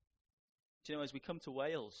Do you know, as we come to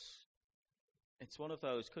Wales, it's one of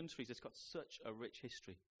those countries that's got such a rich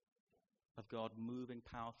history of God moving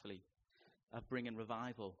powerfully, of bringing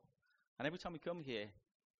revival. And every time we come here,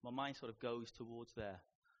 my mind sort of goes towards there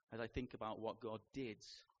as I think about what God did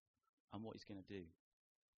and what he's going to do.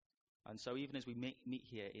 And so even as we meet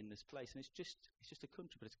here in this place, and it's just a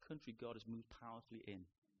country, but it's a country God has moved powerfully in.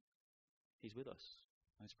 He's with us,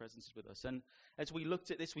 and his presence is with us. And as we looked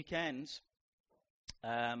at this weekend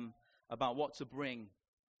about what to bring,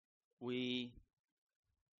 we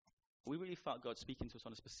really felt God speaking to us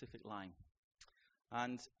on a specific line.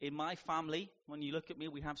 And in my family, when you look at me,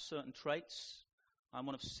 we have certain traits. I'm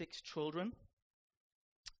one of 6 children.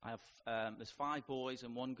 I have there's 5 boys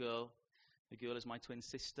and 1 girl. The girl is my twin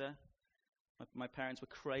sister. My parents were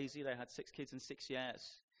crazy. They had 6 kids in 6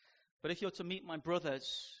 years. But if you're to meet my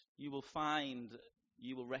brothers, you will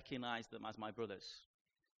recognize them as my brothers.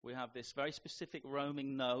 We have this very specific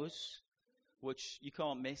roaming nose, which you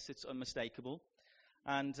can't miss. It's unmistakable.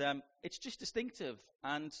 And it's just distinctive.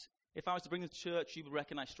 And if I was to bring them to church, you would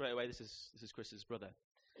recognize straight away this is Chris's brother.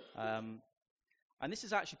 And this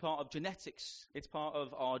is actually part of genetics. It's part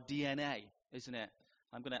of our DNA, isn't it?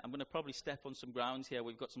 I'm gonna probably step on some grounds here.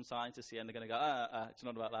 We've got some scientists here, and they're going to go, it's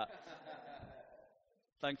not about that.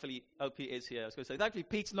 Thankfully, Pete is here. I was going to say, thankfully,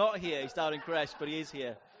 Pete's not here. He's down in Crest, but he is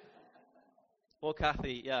here. Or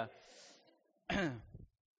Kathy, yeah.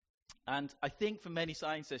 And I think for many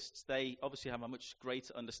scientists, they obviously have a much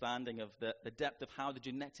greater understanding of the depth of how the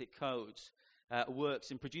genetic code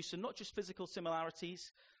works in producing not just physical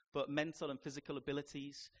similarities, but mental and physical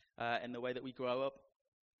abilities in the way that we grow up.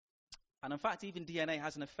 And in fact, even DNA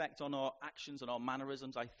has an effect on our actions and our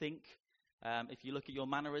mannerisms, I think. If you look at your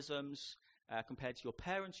mannerisms compared to your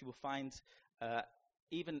parents, you will find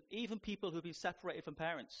even people who have been separated from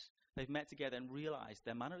parents, they've met together and realized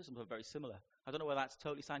their mannerisms are very similar. I don't know whether that's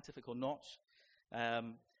totally scientific or not.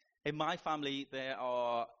 In my family, there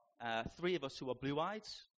are 3 of us who are blue-eyed,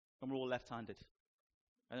 and we're all left-handed.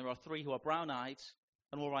 And there are 3 who are brown-eyed,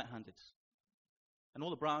 and all right-handed. And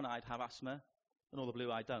all the brown-eyed have asthma, and all the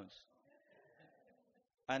blue-eyed don't.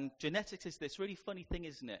 And genetics is this really funny thing,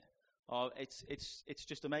 isn't it? It's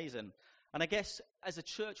just amazing. And I guess as a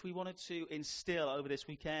church, we wanted to instill over this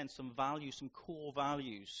weekend some values, some core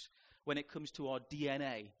values when it comes to our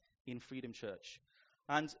DNA in Freedom Church.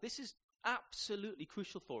 And this is absolutely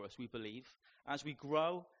crucial for us, we believe, as we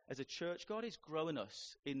grow as a church. God is growing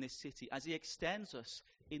us in this city. As he extends us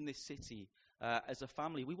in this city as a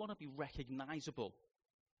family, we want to be recognizable.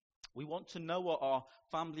 We want to know what our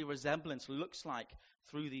family resemblance looks like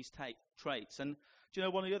through these traits. And do you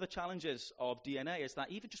know, one of the other challenges of DNA is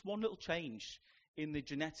that even just one little change in the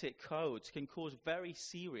genetic code can cause very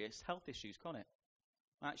serious health issues, can't it?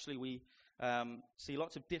 Actually, we see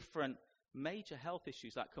lots of different major health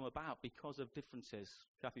issues that come about because of differences.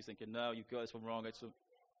 Kathy's thinking, no, you've got this one wrong.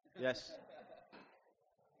 Yes.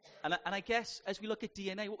 And I guess as we look at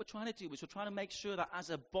DNA, what we're trying to do is we're trying to make sure that as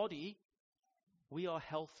a body, we are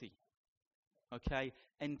healthy, okay,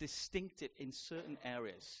 and distinctive in certain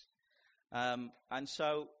areas. And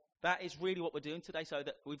so that is really what we're doing today. So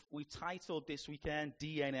that we've titled this weekend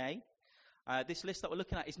DNA. This list that we're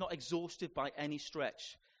looking at is not exhaustive by any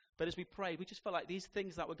stretch. But as we prayed, we just felt like these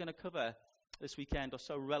things that we're going to cover this weekend are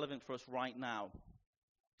so relevant for us right now.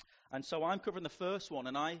 And so I'm covering the first one,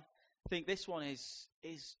 and I think this one is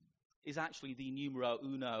actually the numero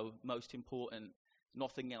uno, most important.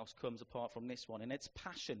 Nothing else comes apart from this one, and it's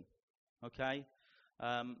passion, okay?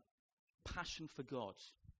 Passion for God.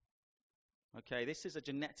 Okay, this is a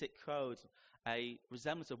genetic code, a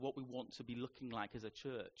resemblance of what we want to be looking like as a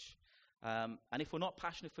church. And if we're not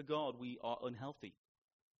passionate for God, we are unhealthy.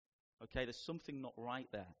 Okay, there's something not right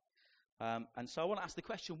there. And so I want to ask the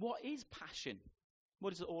question, what is passion?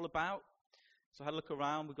 What is it all about? So I had a look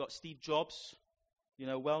around. We've got Steve Jobs,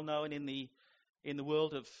 well known in the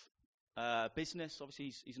world of business.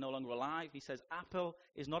 Obviously, he's no longer alive. He says Apple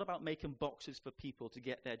is not about making boxes for people to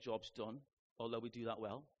get their jobs done, although we do that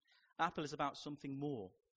well. Apple is about something more.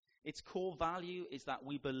 Its core value is that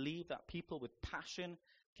we believe that people with passion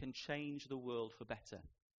can change the world for better.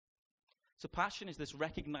 So passion is this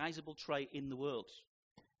recognizable trait in the world,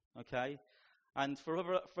 okay? And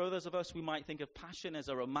for others of us, we might think of passion as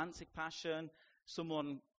a romantic passion,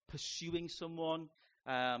 someone pursuing someone,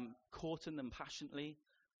 courting them passionately.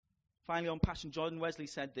 Finally, on passion, John Wesley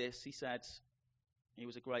said this. He said, he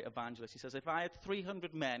was a great evangelist. He says, if I had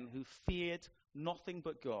 300 men who feared nothing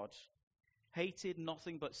but God, hated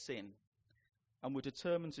nothing but sin, and were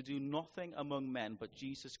determined to do nothing among men but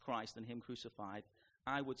Jesus Christ and him crucified,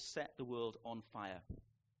 I would set the world on fire.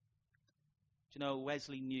 Do you know,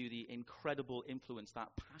 Wesley knew the incredible influence that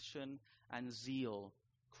passion and zeal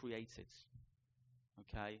created.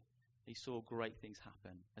 Okay? He saw great things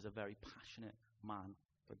happen as a very passionate man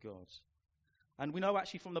for God. And we know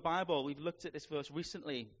actually from the Bible, we've looked at this verse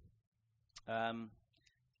recently. A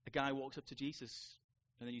guy walks up to Jesus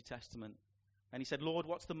in the New Testament and he said, Lord,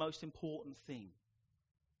 what's the most important thing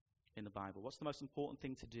in the Bible? What's the most important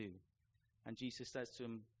thing to do? And Jesus says to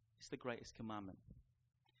him, it's the greatest commandment.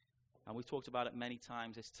 And we've talked about it many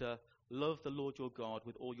times. It's to love the Lord your God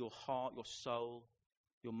with all your heart, your soul,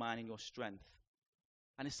 your mind, and your strength.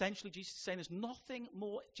 And essentially, Jesus is saying there's nothing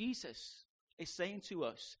more. Jesus is saying to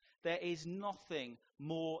us, there is nothing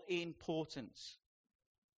more important.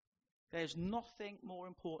 There's nothing more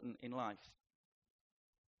important in life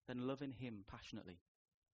than loving him passionately.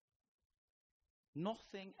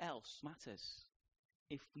 Nothing else matters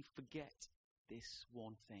if we forget this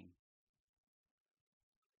one thing.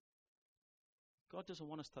 God doesn't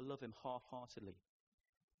want us to love him half-heartedly.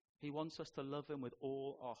 He wants us to love him with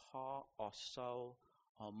all our heart, our soul,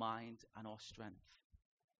 our mind, and our strength.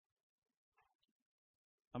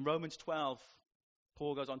 And Romans 12,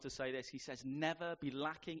 Paul goes on to say this. He says, never be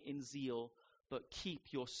lacking in zeal, but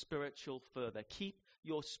keep your spiritual fervor. Keep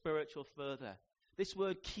your spiritual fervor. This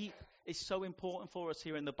word keep is so important for us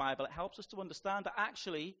here in the Bible. It helps us to understand that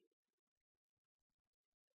actually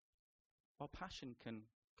our passion can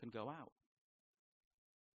go out.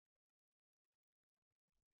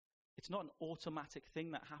 It's not an automatic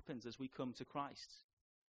thing that happens as we come to Christ.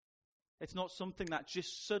 It's not something that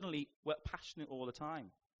just suddenly we're passionate all the time.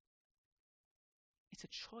 It's a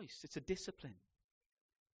choice. It's a discipline.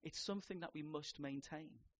 It's something that we must maintain.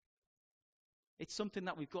 It's something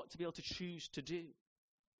that we've got to be able to choose to do.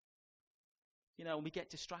 You know, we get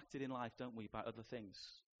distracted in life, don't we, by other things.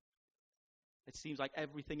 It seems like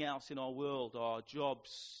everything else in our world, our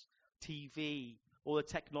jobs, TV, all the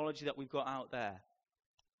technology that we've got out there,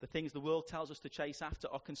 the things the world tells us to chase after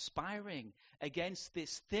are conspiring against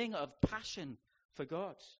this thing of passion for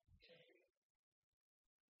God.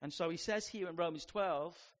 And so he says here in Romans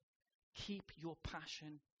 12, keep your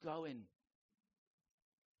passion going.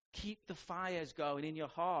 Keep the fires going in your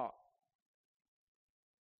heart.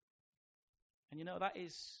 And you know, that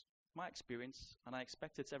is my experience, and I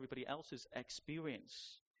expect it's everybody else's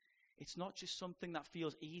experience. It's not just something that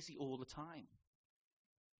feels easy all the time.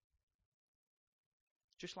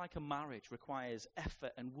 Just like a marriage requires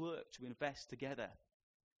effort and work to invest together,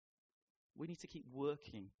 we need to keep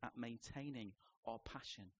working at maintaining our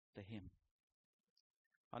passion for him.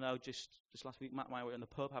 I know just last week, Matt and I were in the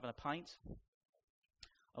pub having a pint,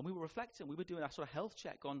 and we were reflecting, we were doing a sort of health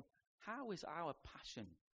check on how is our passion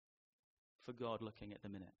for God looking at the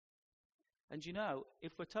minute. And you know,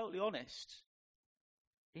 if we're totally honest,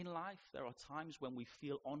 in life there are times when we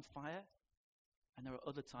feel on fire, and there are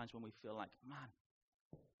other times when we feel like, man,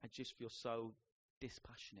 I just feel so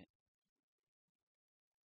dispassionate.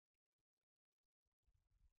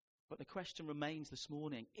 But the question remains this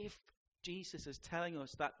morning, if Jesus is telling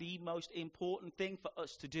us that the most important thing for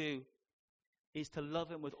us to do is to love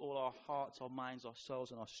him with all our hearts, our minds, our souls,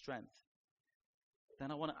 and our strength, then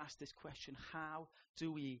I want to ask this question: how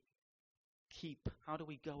do we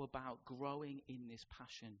go about growing in this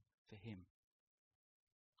passion for him?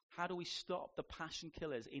 How do we stop the passion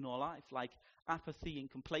killers in our life, like apathy and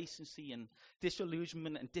complacency and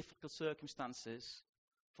disillusionment and difficult circumstances,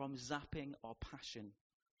 from zapping our passion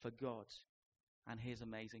for God and his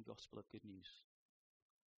amazing gospel of good news?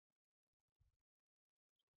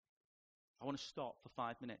 I want to stop for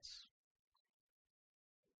 5 minutes.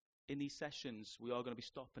 In these sessions, we are going to be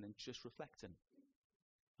stopping and just reflecting.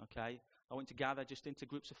 Okay? I want to gather just into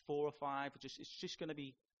groups of 4 or 5. It's just going to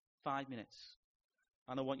be 5 minutes.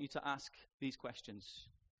 And I want you to ask these questions.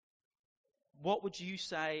 What would you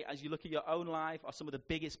say, as you look at your own life, are some of the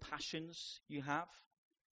biggest passions you have?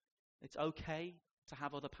 It's okay to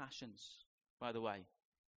have other passions, by the way.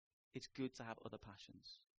 It's good to have other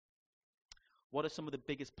passions. What are some of the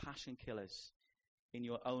biggest passion killers in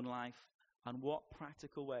your own life? And what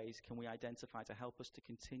practical ways can we identify to help us to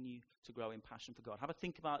continue to grow in passion for God? Have a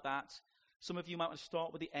think about that. Some of you might want to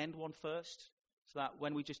start with the end one first, so that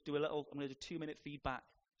when we just do I'm going to do 2-minute feedback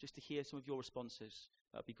just to hear some of your responses.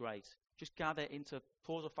 That would be great. Just gather into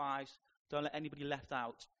 4s or 5s. Don't let anybody left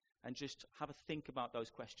out. And just have a think about those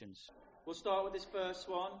questions. We'll start with this first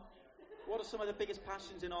one. What are some of the biggest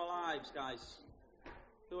passions in our lives, guys?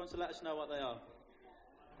 Who wants to let us know what they are?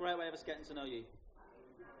 Great way of us getting to know you.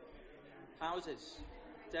 Houses.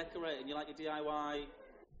 Decorating. You like your DIY?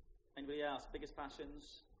 Anybody else? Biggest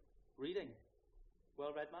passions? Reading.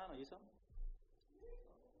 Well-read man, are you, Tom?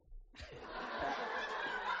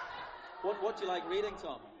 What do you like reading,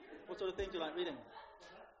 Tom? What sort of thing do you like reading?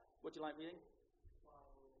 What do you like reading?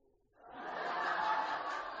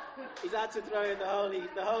 He's had to throw in the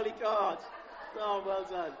holy card. Oh, well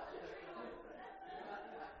done.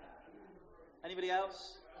 Anybody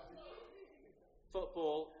else?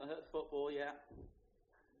 Football. I heard football, yeah.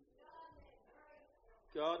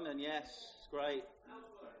 Gardening, yes. It's great.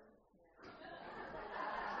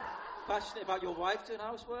 Passionate about your wife doing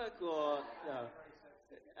housework, or no?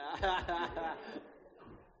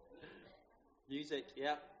 Music,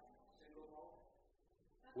 yeah.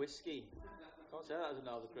 Whiskey. Can't say that as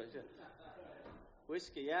another Christian.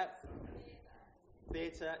 Whiskey, yeah.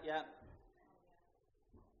 Theatre, yeah.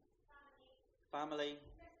 Family.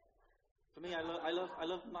 For me, I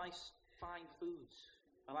love nice, fine foods.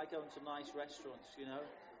 I like going to nice restaurants, you know.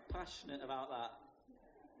 Passionate about that.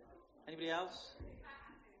 Anybody else?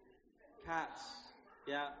 Cats.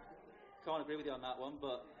 Yeah. Can't agree with you on that one,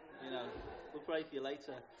 but, you know, we'll pray for you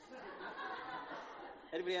later.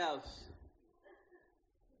 Anybody else?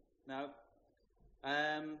 No?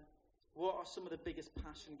 What are some of the biggest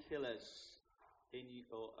passion killers in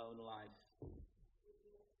your own life?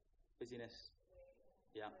 Busyness.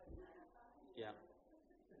 Yeah. Yeah.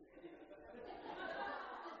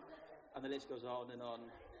 And the list goes on and on.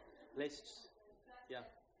 Lists. Yeah.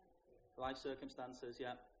 Life circumstances.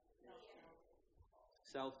 Yeah.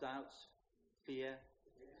 Self-doubts. Fear.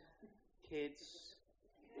 Kids.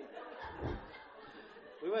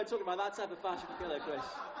 We weren't talking about that type of passion killer, Chris.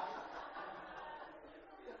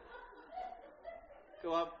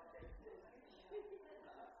 Go on.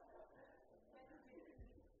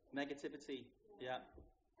 Negativity. Yeah.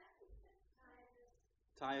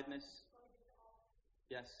 Tiredness.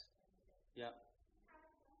 Yes. Yeah.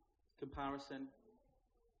 Comparison.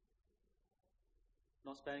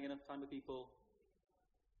 Not spending enough time with people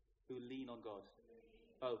who lean on God.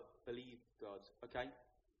 Oh, believe God. Okay.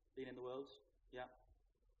 Being in the world. Yeah.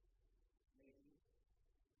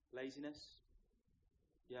 Laziness.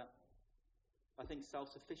 Yeah. I think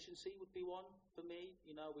self-sufficiency would be one for me.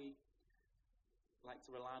 You know, we like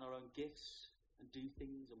to rely on our own gifts and do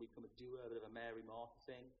things, and we become a doer, a bit of a Mary Martha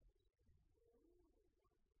thing.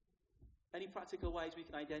 Any practical ways we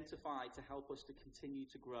can identify to help us to continue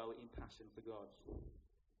to grow in passion for God?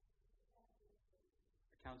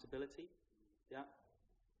 Accountability. Yeah.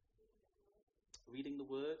 Reading the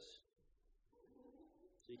words.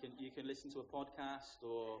 So you can listen to a podcast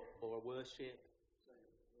or a worship.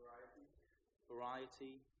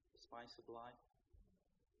 Variety, the spice of life.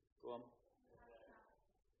 Go on.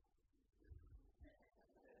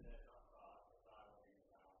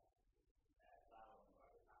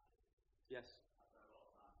 Yes.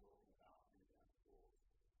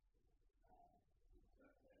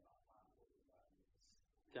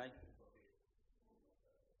 Okay.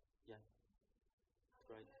 Yeah.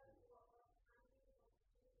 Great.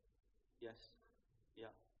 Yes. Yeah.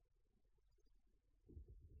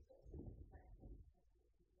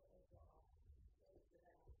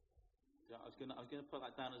 Yeah, I was gonna put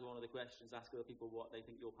that down as one of the questions. Ask other people what they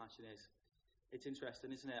think your passion is. It's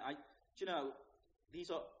interesting, isn't it? Do you know,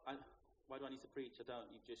 why do I need to preach? I don't.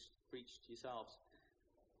 You just preach to yourselves.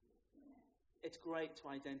 It's great to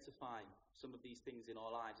identify some of these things in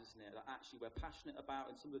our lives, isn't it? That actually we're passionate about,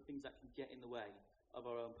 and some of the things that can get in the way of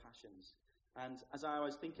our own passions. And as I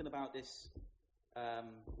was thinking about this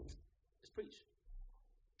preach,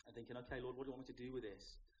 I'm thinking, okay, Lord, what do you want me to do with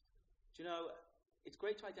this? Do you know, it's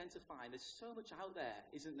great to identify. There's so much out there,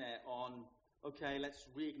 isn't there, on, okay, let's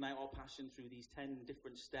reignite our passion through these 10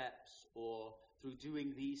 different steps or through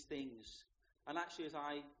doing these things. And actually, as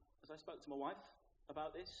I spoke to my wife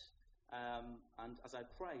about this, and as I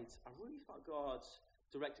prayed, I really felt God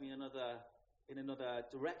directing me in another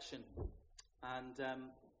direction. And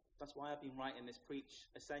that's why I've been writing this preach.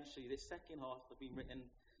 Essentially, this second half has been written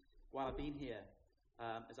while I've been here,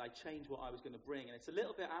 as I changed what I was going to bring. And it's a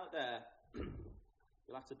little bit out there.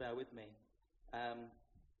 You'll have to bear with me.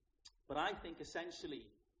 But I think essentially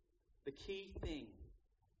the key thing,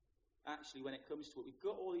 actually, when it comes to it, we've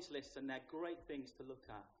got all these lists and they're great things to look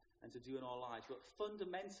at and to do in our lives. But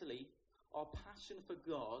fundamentally, our passion for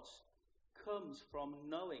God comes from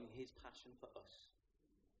knowing his passion for us.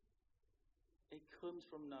 It comes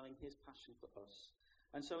from knowing his passion for us.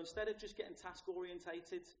 And so instead of just getting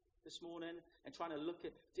task-orientated this morning and trying to look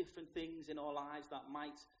at different things in our lives that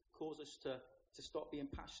might cause us to stop being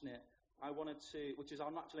passionate, I wanted to, which is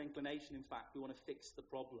our natural inclination, in fact, we want to fix the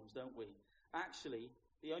problems, don't we? Actually,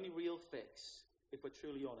 the only real fix, if we're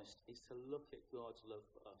truly honest, is to look at God's love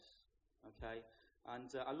for us, okay? And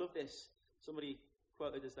I love this. Somebody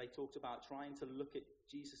quoted as they talked about trying to look at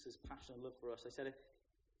Jesus' passion and love for us. They said,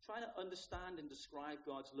 trying to understand and describe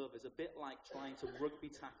God's love is a bit like trying to rugby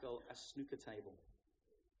tackle a snooker table.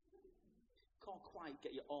 Can't quite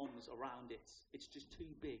get your arms around it. It's just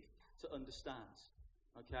too big to understand.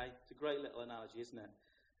 Okay? It's a great little analogy, isn't it?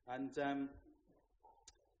 And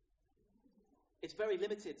it's very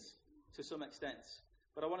limited to some extent.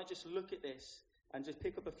 But I want to just look at this and just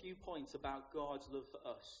pick up a few points about God's love for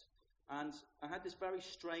us. And I had this very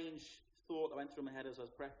strange thought that went through my head as I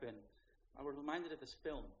was prepping. I was reminded of this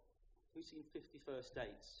film. Who's seen 50 First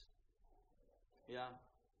Dates? Yeah.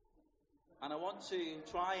 And I want to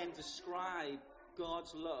try and describe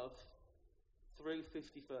God's love through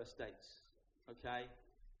 50 First Dates. Okay?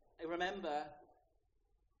 And remember,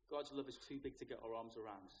 God's love is too big to get our arms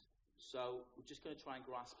around. So we're just going to try and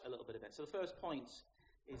grasp a little bit of it. So the first point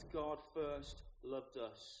is God first loved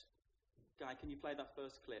us. Guy, can you play that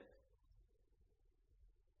first clip?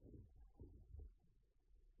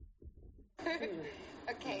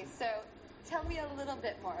 Okay, so tell me a little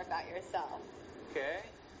bit more about yourself. Okay.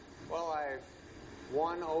 Well, I've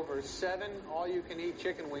won over 7 all-you-can-eat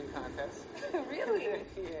chicken wing contests. Really?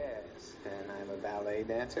 Yes. And I'm a ballet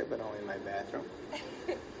dancer, but only in my bathroom.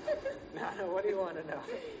 No, what do you want to know?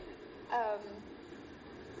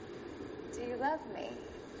 Do you love me?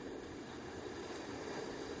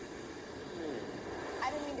 I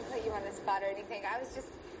didn't mean to put you on the spot or anything. I was just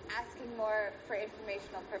asking more for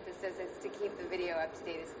informational purposes as to keep the video up to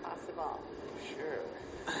date as possible. Sure.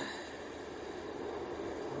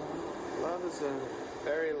 Love is a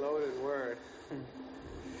very loaded word.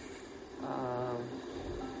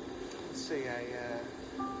 Let's see, I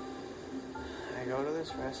go to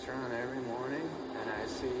this restaurant every morning, and I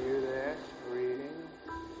see you there reading,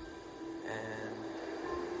 and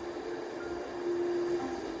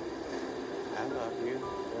I love you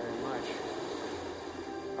very much.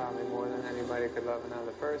 Probably more than anybody could love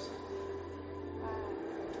another person.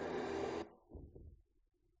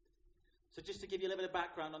 So just to give you a little bit of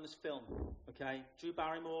background on this film, okay? Drew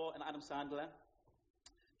Barrymore and Adam Sandler.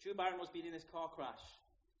 Drew Barrymore's been in this car crash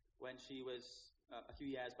when she was a few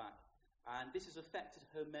years back. And this has affected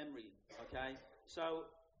her memory, okay? So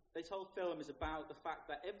this whole film is about the fact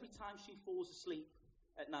that every time she falls asleep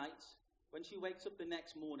at night, when she wakes up the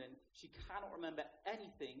next morning, she cannot remember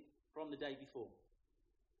anything from the day before,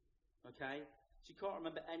 okay? She can't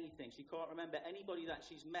remember anything. She can't remember anybody that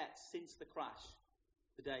she's met since the crash,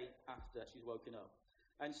 the day after she's woken up.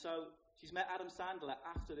 And so she's met Adam Sandler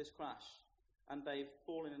after this crash, and they've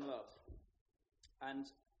fallen in love. And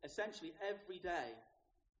essentially every day,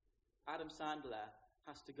 Adam Sandler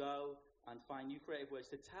has to go and find new creative ways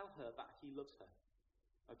to tell her that he loves her.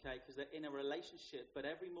 Okay, because they're in a relationship, but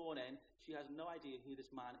every morning she has no idea who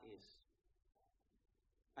this man is.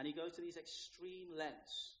 And he goes to these extreme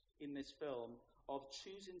lengths in this film of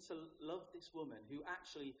choosing to love this woman who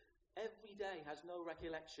actually every day has no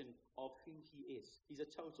recollection of who he is. He's a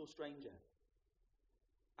total stranger.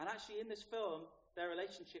 And actually in this film, their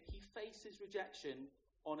relationship, he faces rejection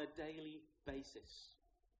on a daily basis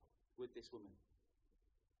with this woman.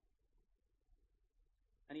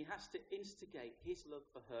 And he has to instigate his love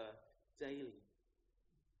for her daily.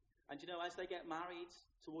 And you know, as they get married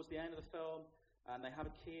towards the end of the film, and they have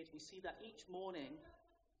a kid, we see that each morning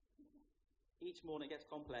it gets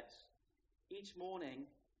complex. Each morning,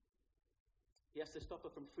 he has to stop her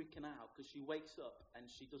from freaking out because she wakes up and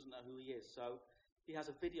she doesn't know who he is. So he has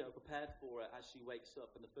a video prepared for her as she wakes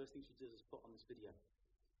up, and the first thing she does is put on this video.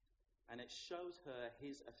 And it shows her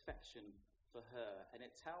his affection for her, and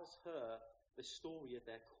it tells her the story of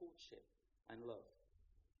their courtship and love.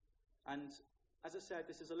 And as I said,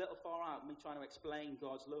 this is a little far out, me trying to explain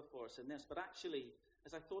God's love for us in this, but actually,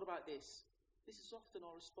 as I thought about this is often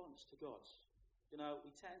our response to God. You know,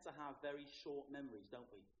 we tend to have very short memories,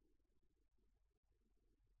 don't we?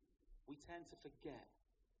 We tend to forget,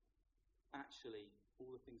 actually,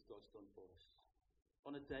 all the things God's done for us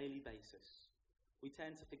on a daily basis. We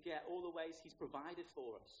tend to forget all the ways he's provided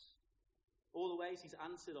for us, all the ways he's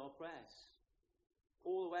answered our prayers,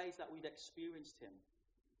 all the ways that we've experienced him,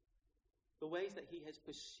 the ways that he has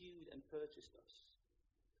pursued and purchased us.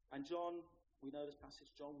 And John, we know this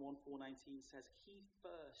passage, John 1:4-19 says, he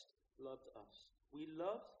first loved us. We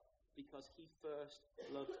love because he first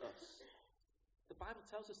loved us. The Bible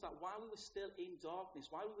tells us that while we were still in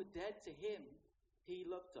darkness, while we were dead to him, he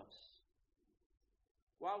loved us.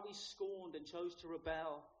 While we scorned and chose to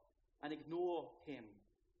rebel and ignore him,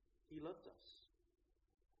 he loved us.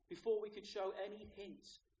 Before we could show any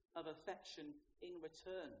hint of affection in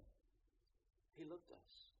return, he loved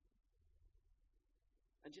us.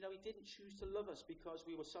 And you know, he didn't choose to love us because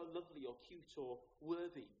we were so lovely or cute or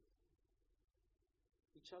worthy.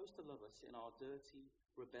 He chose to love us in our dirty,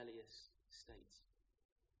 rebellious state.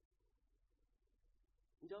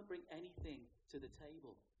 We don't bring anything to the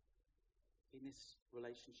table in this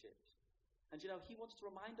relationship. And he wants to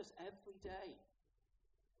remind us every day.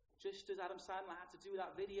 Just as Adam Sandler had to do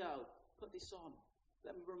that video, put this on.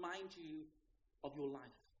 Let me remind you of your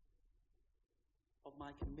life, of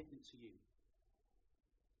my commitment to you,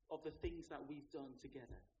 of the things that we've done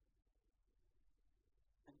together.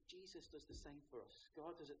 And Jesus does the same for us.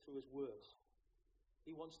 God does it through his word.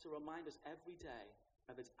 He wants to remind us every day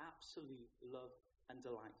of his absolute love and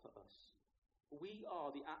delight for us. We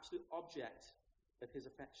are the absolute object of his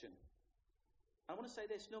affection. I want to say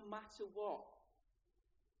this, no matter what,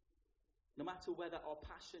 no matter whether our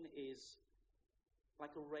passion is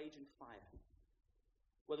like a raging fire,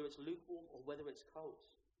 whether it's lukewarm or whether it's cold,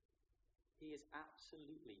 he is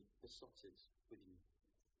absolutely besotted with you.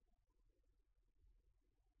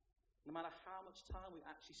 No matter how much time we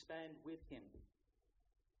actually spend with him,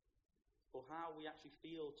 or how we actually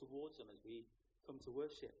feel towards him as we come to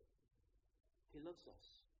worship, he loves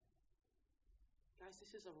us. Guys,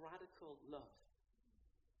 this is a radical love.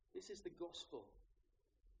 This is the gospel.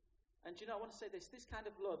 And I want to say this kind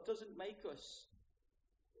of love doesn't make us,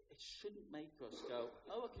 it shouldn't make us go,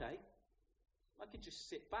 oh, okay, I can just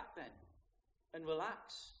sit back then and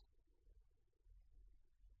relax.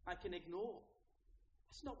 I can ignore.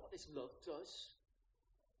 That's not what this love does,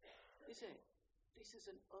 is it? This is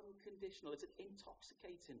an unconditional, it's an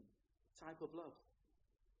intoxicating type of love.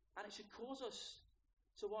 And it should cause us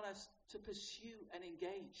to want us to pursue and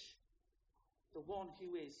engage the one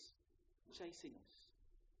who is chasing us.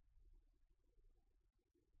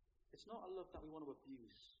 It's not a love that we want to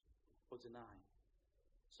abuse or deny.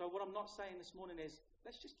 So what I'm not saying this morning is,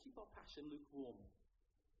 let's just keep our passion lukewarm.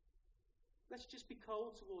 Let's just be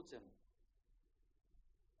cold towards him.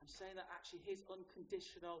 I'm saying that actually his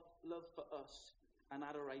unconditional love for us and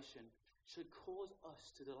adoration should cause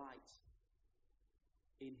us to delight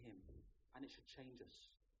in him. And it should change us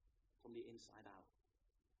from the inside out.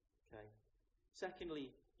 Okay? Secondly,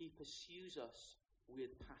 he pursues us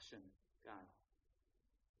with passion, God.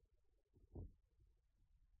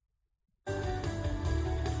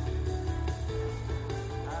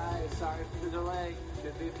 Hi, sorry for the delay.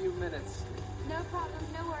 Should be a few minutes. No problem,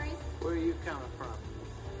 no worries. Where are you coming from?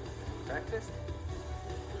 Breakfast?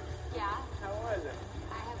 Yeah, How was it?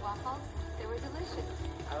 I had waffles. They were delicious.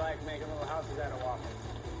 I like making little houses out of waffles.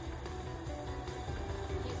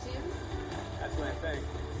 You do? That's my thing.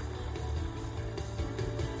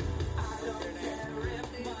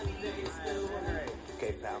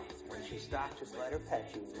 Okay, pal. When she stops, just let her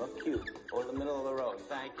pet you. Look cute. Over the middle of the road.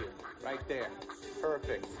 Thank you. Right there.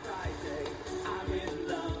 Perfect. Friday, I'm in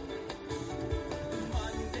love.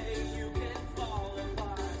 Monday, you can fall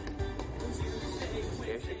apart. Tuesday,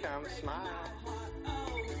 Here she comes. Smile. oh,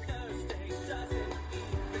 Thursday doesn't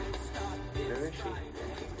even start. Where is she?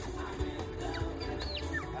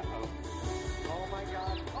 Uh-oh. Oh, my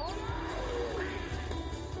God. Oh,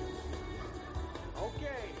 no!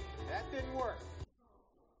 Okay. That didn't work.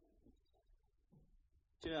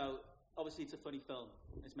 Do you know, obviously it's a funny film.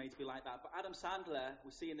 It's made to be like that. But Adam Sandler,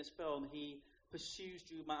 we see in this film, he pursues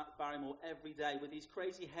Drew Barrymore every day with these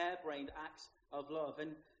crazy harebrained acts of love.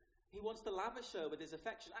 And he wants to lavish her with his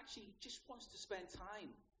affection. Actually, he just wants to spend time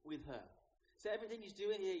with her. So everything he's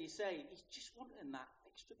doing here, you say, he's just wanting that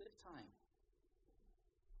extra bit of time.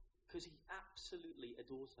 Because he absolutely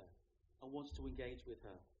adores her and wants to engage with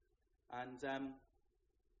her. And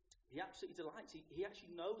he absolutely delights. He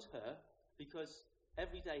actually knows her because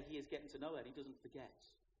every day he is getting to know her and he doesn't forget.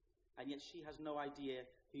 And yet she has no idea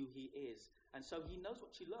who he is. And so he knows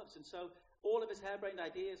what she loves. And so all of his harebrained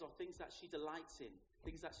ideas are things that she delights in,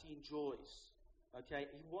 things that she enjoys. Okay?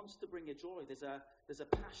 He wants to bring her joy. There's a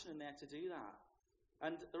passion in there to do that.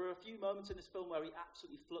 And there are a few moments in this film where he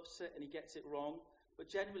absolutely fluffs it and he gets it wrong. But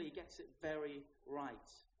generally he gets it very right.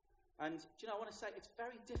 And, do you know, I want to say it's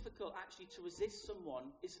very difficult actually to resist someone,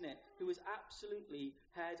 isn't it, who is absolutely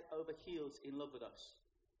head over heels in love with us.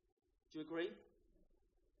 Do you agree?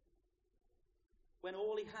 When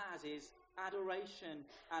all he has is adoration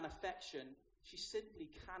and affection, she simply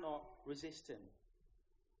cannot resist him.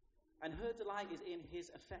 And her delight is in his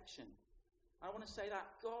affection. I want to say that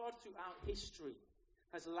God, throughout history,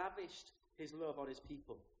 has lavished his love on his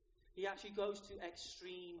people. He actually goes to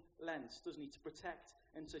extreme lengths, doesn't he, to protect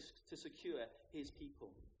and to secure his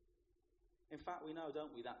people. In fact, we know,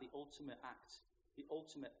 don't we, that the ultimate act, the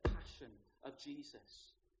ultimate passion of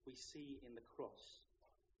Jesus, we see in the cross.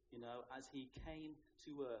 You know, as he came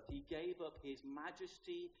to earth, he gave up his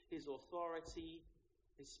majesty, his authority,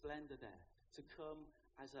 his splendor there, to come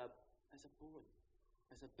as a boy,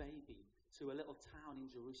 as a baby to a little town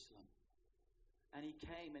in Jerusalem. And he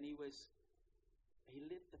came and he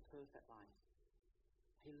lived the perfect life.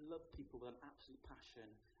 He loved people with an absolute passion,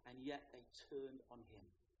 and yet they turned on him,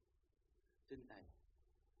 didn't they?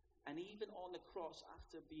 And even on the cross,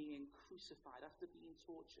 after being crucified, after being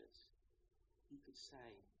tortured, he could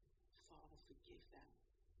say, Father, forgive them,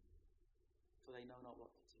 for they know not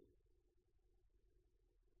what they do.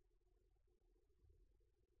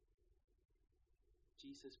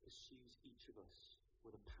 Jesus pursues each of us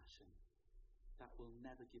with a passion that will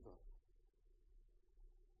never give up.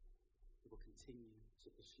 He will continue to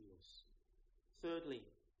pursue us. Thirdly,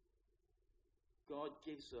 God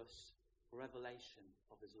gives us revelation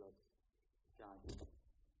of his love.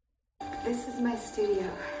 Guy. This is my studio.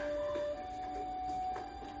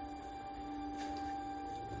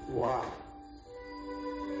 Wow.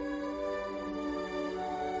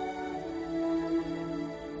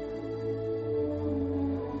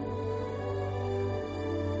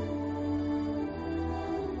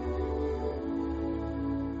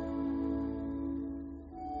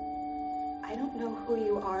 I don't know who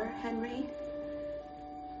you are, Henry,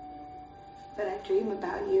 but I dream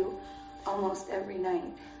about you almost every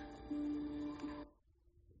night.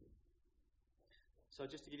 So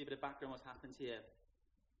just to give you a bit of background what's happened here.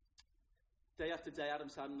 Day after day, Adam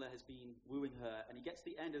Sandler has been wooing her, and he gets to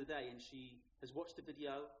the end of the day, and she has watched the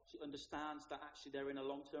video. She understands that actually they're in a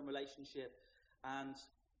long-term relationship, and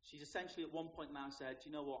she's essentially at one point now said,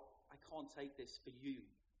 you know what, I can't take this for you,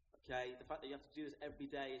 okay? The fact that you have to do this every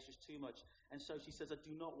day is just too much. And so she says, I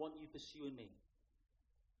do not want you pursuing me.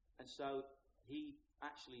 And so he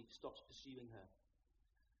actually stops pursuing her.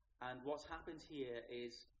 And what's happened here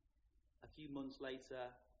is a few months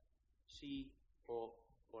later, she, or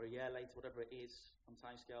a year later, whatever it is, on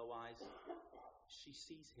timescale-wise, she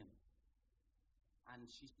sees him. And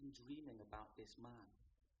she's been dreaming about this man.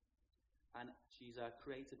 And she's a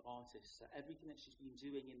creative artist, so everything that she's been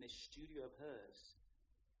doing in this studio of hers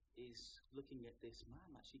is looking at this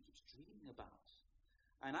man that she keeps dreaming about.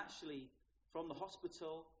 And actually, from the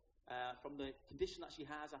hospital, from the condition that she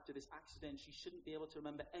has after this accident, she shouldn't be able to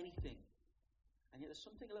remember anything. And yet there's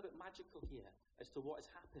something a little bit magical here as to what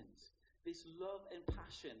has happened. This love and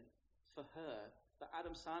passion for her that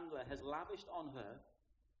Adam Sandler has lavished on her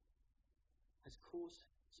has caused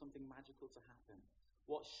something magical to happen.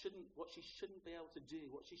 What she shouldn't be able to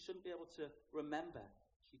do, what she shouldn't be able to remember,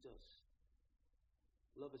 she does.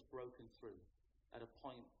 Love has broken through at a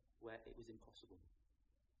point where it was impossible.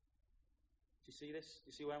 Do you see this?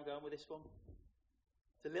 Do you see where I'm going with this one?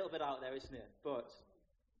 It's a little bit out there, isn't it?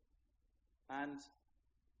 And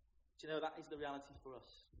do you know, that is the reality for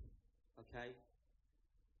us. Okay?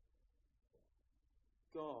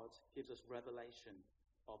 God gives us revelation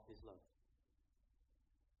of his love.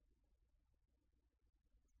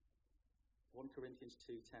 1 Corinthians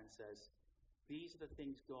 2:10 says, these are the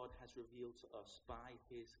things God has revealed to us by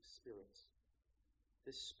his Spirit.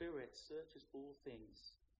 The Spirit searches all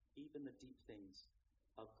things, even the deep things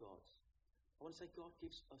of God. I want to say God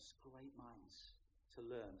gives us great minds to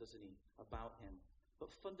learn, doesn't he, about him.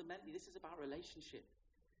 But fundamentally, this is about relationship.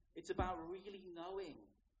 It's about really knowing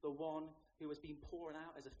the one who has been pouring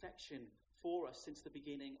out his affection for us since the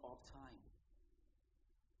beginning of time.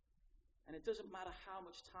 And it doesn't matter how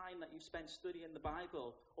much time that you've spent studying the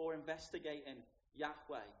Bible or investigating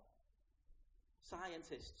Yahweh.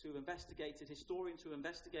 Scientists who have investigated, historians who have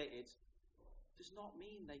investigated, does not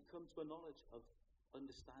mean they come to a knowledge of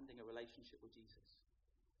understanding a relationship with Jesus.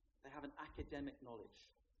 They have an academic knowledge.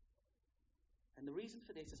 And the reason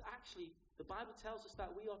for this is actually, the Bible tells us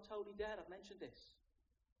that we are totally dead. I've mentioned this.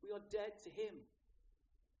 We are dead to him.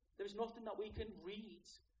 There is nothing that we can read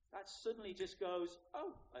that suddenly just goes,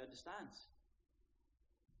 oh, I understand.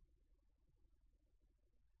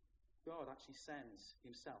 God actually sends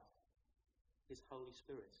himself, his Holy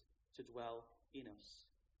Spirit, to dwell in us.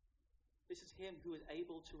 This is him who is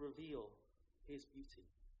able to reveal his beauty.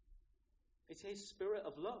 It's his Spirit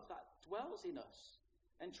of love that dwells in us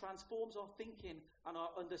and transforms our thinking and our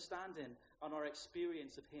understanding and our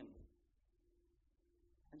experience of him.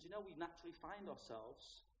 And you know, we naturally find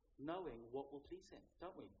ourselves knowing what will please him,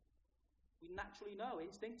 don't we? We naturally know,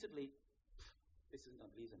 instinctively, this isn't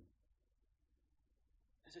going to please him.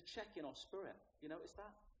 There's a check in our spirit. You notice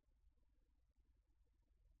that?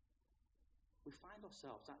 We find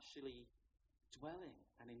ourselves actually dwelling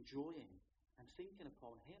and enjoying and thinking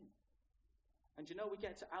upon him. And you know, we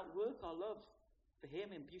get to outwork our love for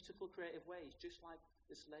him in beautiful, creative ways, just like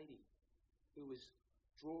this lady who was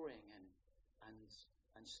drawing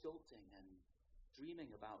and sculpting and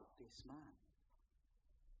dreaming about this man.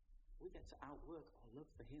 We get to outwork our love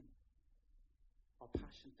for him. our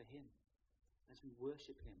passion for him, as we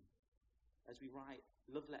worship him, as we write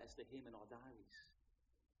love letters to him in our diaries.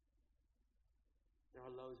 There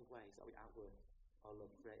are loads of ways that we outwork our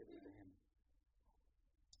love creatively for him.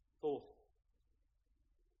 Fourth,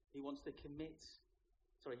 he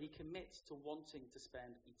commits to wanting to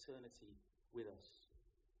spend eternity with us.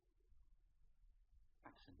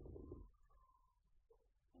 Action.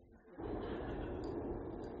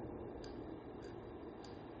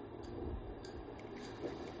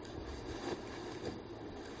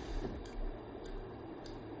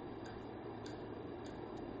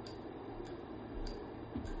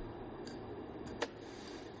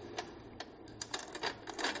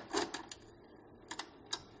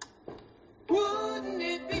 Wouldn't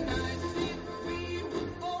it be nice if we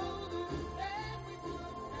were older and we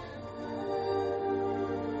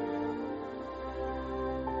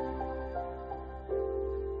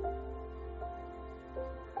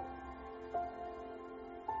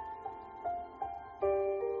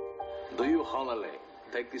Do you solemnly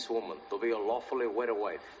take this woman to be your lawfully wedded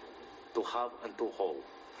wife, to have and to hold,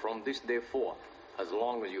 from this day forth, as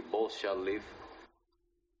long as you both shall live?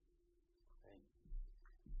 Okay.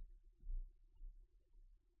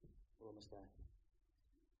 We're almost there.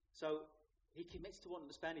 So he commits to wanting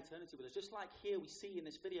to spend eternity with us. Just like here we see in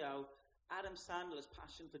this video, Adam Sandler's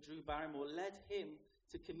passion for Drew Barrymore led him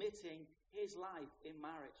to committing his life in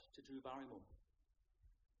marriage to Drew Barrymore.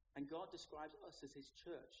 And God describes us as his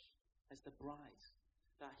church, as the bride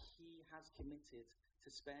that he has committed to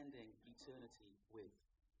spending eternity with.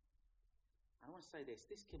 I want to say this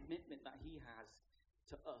commitment that he has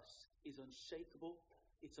to us is unshakable,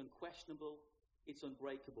 it's unquestionable, it's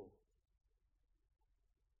unbreakable.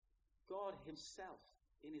 God himself,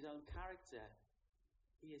 in his own character,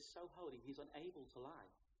 he is so holy, he's unable to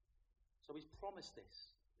lie. So he's promised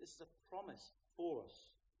this. This is a promise for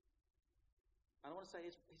us. And I want to say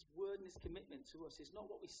his word and his commitment to us is not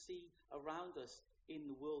what we see around us in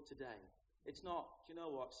the world today. It's not, do you know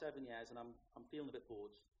what, 7 years and I'm feeling a bit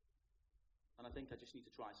bored. And I think I just need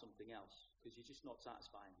to try something else because you're just not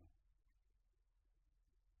satisfying me.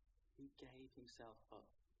 He gave himself up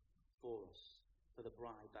for us, for the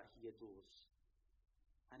bride that he adores.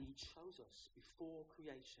 And he chose us before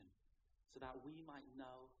creation so that we might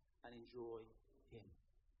know and enjoy him.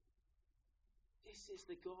 This is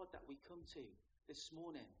the God that we come to this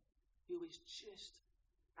morning, who is just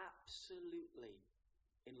absolutely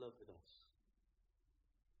in love with us.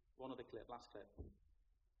 One other clip, last clip.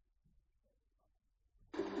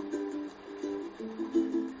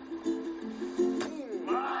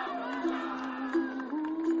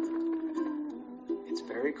 It's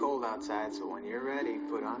very cold outside, so when you're ready,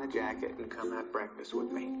 put on a jacket and come have breakfast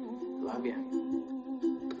with me. Love you.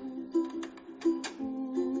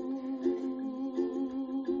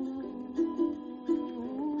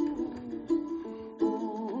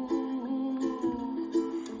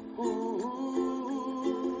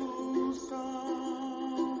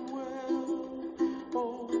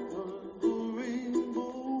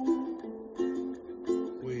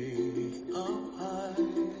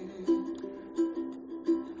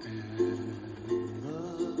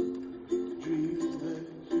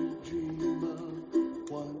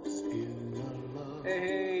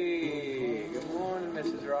 Hey, good morning,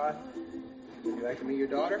 Mrs. Roth. Would you like to meet your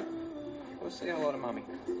daughter? Go say hello to Mommy.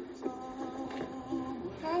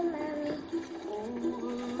 Hi, Mommy.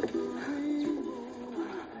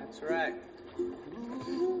 That's right.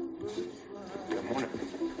 Good morning.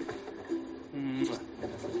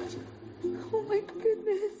 Oh my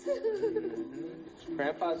goodness.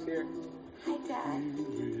 Grandpa's here. Hi, Dad.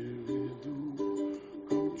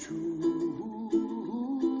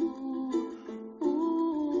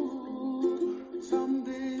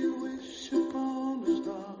 someday wish upon a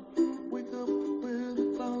star, wake up where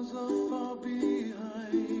the clouds are far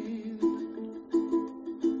behind.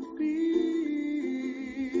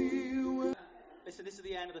 Listen, this is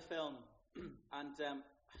the end of the film. And I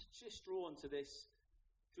was just drawn to this,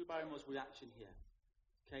 Drew Barrymore's reaction here.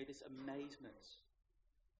 Okay, this amazement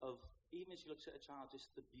of, even as she looks at a child,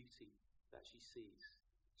 just the beauty that she sees.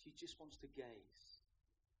 She just wants to gaze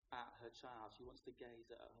at her child. She wants to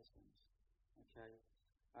gaze at her husband. Okay?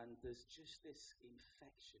 And there's just this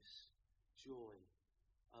infectious joy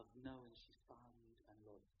of knowing she's valued and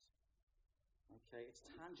loved. Okay? It's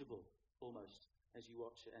tangible, almost, as you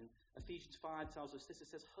watch it. And Ephesians 5 tells us this. It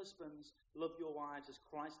says, husbands, love your wives as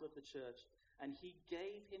Christ loved the church, and he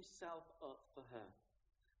gave himself up for her,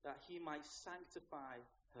 that he might sanctify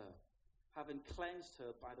her, having cleansed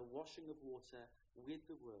her by the washing of water with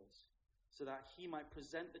the word, so that he might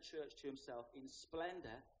present the church to himself in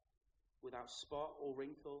splendor, without spot or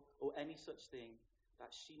wrinkle or any such thing, that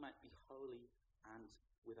she might be holy and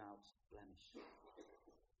without blemish.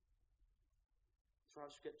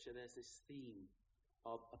 Throughout Scripture, there's this theme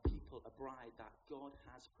of a people, a bride that God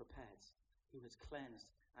has prepared, who has cleansed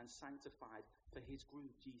and sanctified for his groom,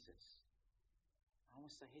 Jesus. I want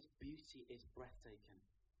to say his beauty is breathtaking.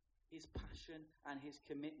 His passion and his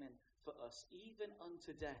commitment for us, even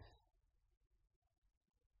unto death,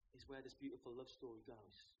 is where this beautiful love story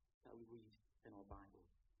goes that we read in our Bible.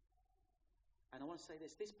 And I want to say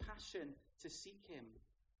this passion to seek him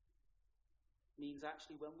means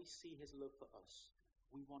actually when we see his love for us,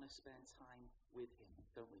 we want to spend time with him,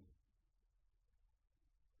 don't we?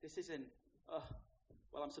 This isn't,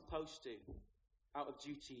 well, I'm supposed to, out of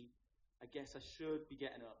duty, I guess I should be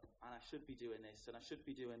getting up, and I should be doing this, and I should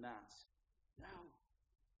be doing that. No.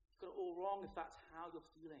 You've got it all wrong if that's how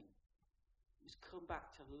you're feeling. You must come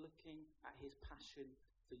back to looking at his passion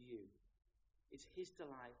for you. It's his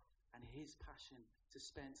delight and his passion to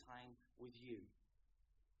spend time with you.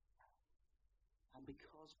 And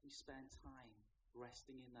because we spend time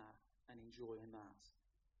resting in that and enjoying that,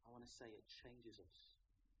 I want to say it changes us.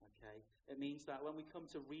 Okay? It means that when we come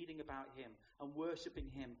to reading about him and worshipping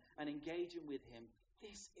him and engaging with him,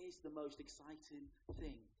 this is the most exciting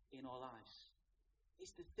thing in our lives.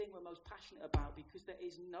 It's the thing we're most passionate about because there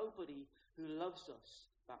is nobody who loves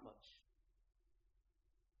us that much.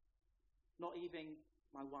 Not even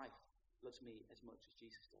my wife loves me as much as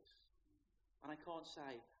Jesus does. And I can't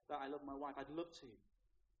say that I love my wife. I'd love to.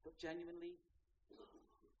 But genuinely,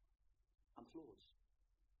 I'm flawed.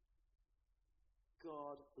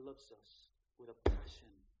 God loves us with a passion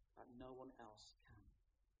that no one else can.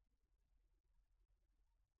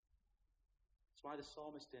 That's why the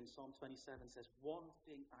psalmist in Psalm 27 says, "One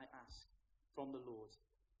thing I ask from the Lord,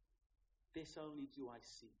 this only do I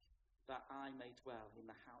seek, that I may dwell in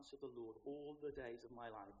the house of the Lord all the days of my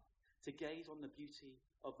life, to gaze on the beauty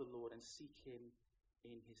of the Lord and seek him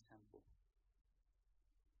in his temple."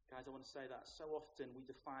 Guys, I want to say that so often we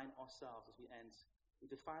define ourselves as we end. We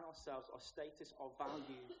define ourselves, our status, our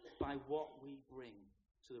value by what we bring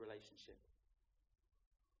to the relationship.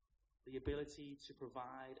 The ability to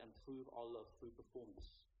provide and prove our love through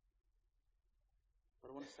performance. But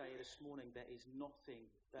I want to say this morning, there is nothing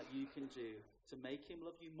that you can do to make him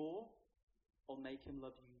love you more or make him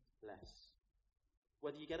love you less.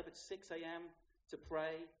 Whether you get up at 6 a.m. to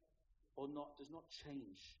pray or not does not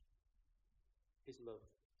change his love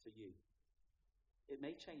for you. It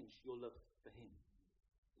may change your love for him.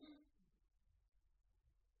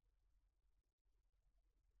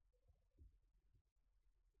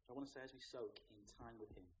 I want to say, as we soak in time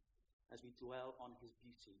with him, as we dwell on his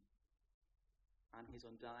beauty and his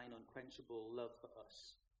undying, unquenchable love for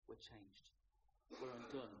us, we're changed. We're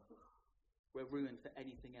undone. We're ruined for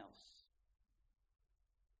anything else.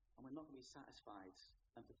 And we're not going to be satisfied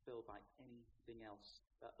and fulfilled by anything else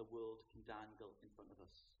that the world can dangle in front of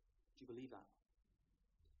us. Do you believe that?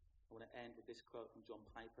 I want to end with this quote from John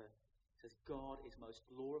Piper. It says, "God is most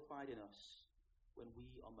glorified in us when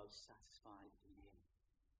we are most satisfied in him."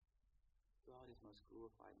 God is most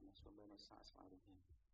glorified in us when we're most satisfied in him.